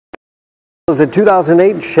Is a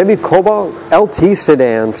 2008 Chevy Cobalt LT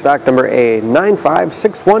sedan, stock number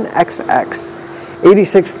A9561XX.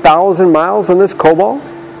 86,000 miles on this Cobalt.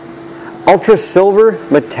 Ultra silver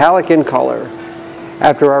metallic in color.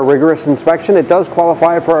 After our rigorous inspection, it does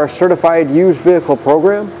qualify for our certified used vehicle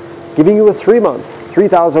program, giving you a 3-month,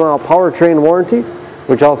 3,000-mile powertrain warranty,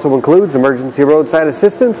 which also includes emergency roadside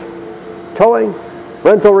assistance, towing,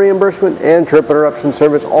 rental reimbursement, and trip interruption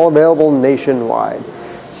service, all available nationwide.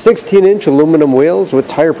 16-inch aluminum wheels with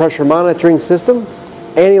tire pressure monitoring system,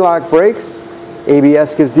 anti-lock brakes.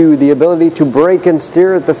 ABS gives you the ability to brake and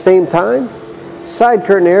steer at the same time. Side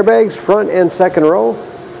curtain airbags, front and second row,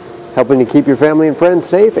 helping to keep your family and friends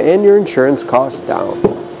safe and your insurance costs down.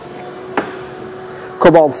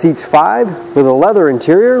 Cobalt seats 5 with a leather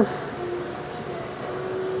interior.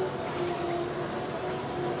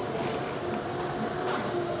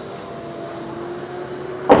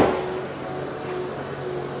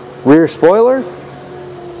 Rear spoiler.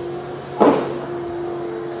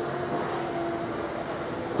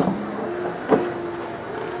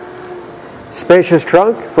 Spacious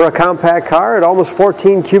trunk for a compact car at almost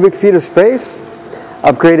 14 cubic feet of space.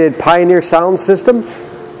 Upgraded Pioneer sound system.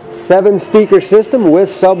 7-speaker system with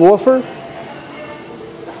subwoofer.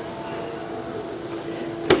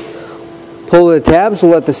 Pull the tabs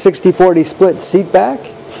will let the 60-40 split seat back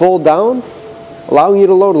fold down, allowing you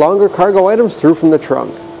to load longer cargo items through from the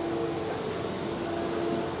trunk.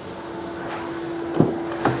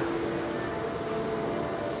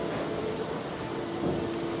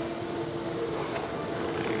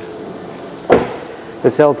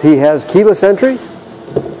 This LT has keyless entry,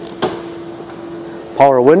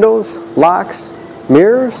 power windows, locks,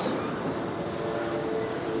 mirrors,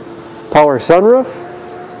 power sunroof,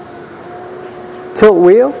 tilt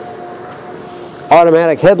wheel,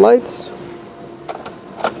 automatic headlights,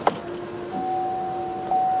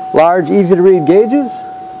 large easy to read gauges,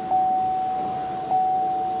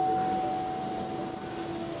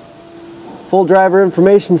 full driver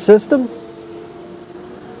information system,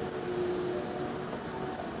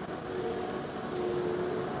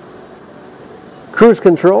 cruise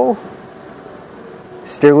control,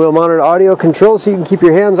 steering wheel mounted audio control so you can keep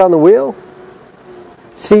your hands on the wheel,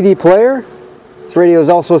 CD player. This radio is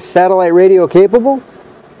also satellite radio capable.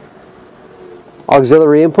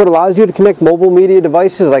 Auxiliary input allows you to connect mobile media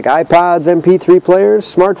devices like iPods, MP3 players,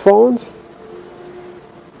 smartphones.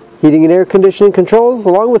 Heating and air conditioning controls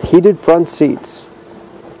along with heated front seats.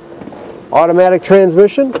 Automatic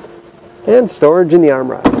transmission and storage in the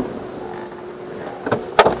armrest.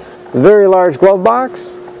 Very large glove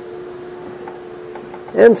box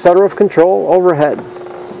and sunroof control overhead.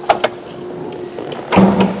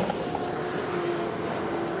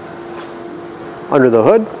 Under the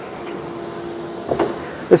hood,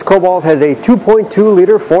 this Cobalt has a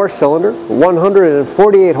 2.2-liter 4-cylinder,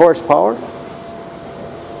 148 horsepower.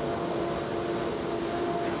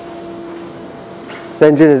 This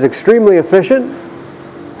engine is extremely efficient.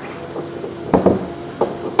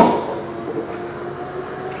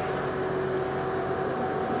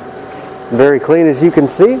 Very clean, as you can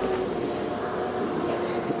see.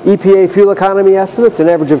 EPA fuel economy estimates an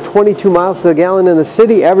average of 22 miles to the gallon in the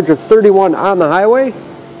city, average of 31 on the highway.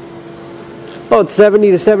 About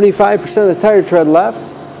 70 to 75% of the tire tread left.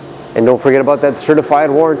 And don't forget about that certified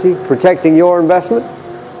warranty protecting your investment.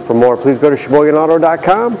 For more, please go to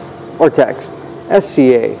SheboyganAuto.com or text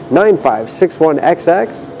SCA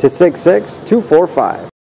 9561XX to 66245.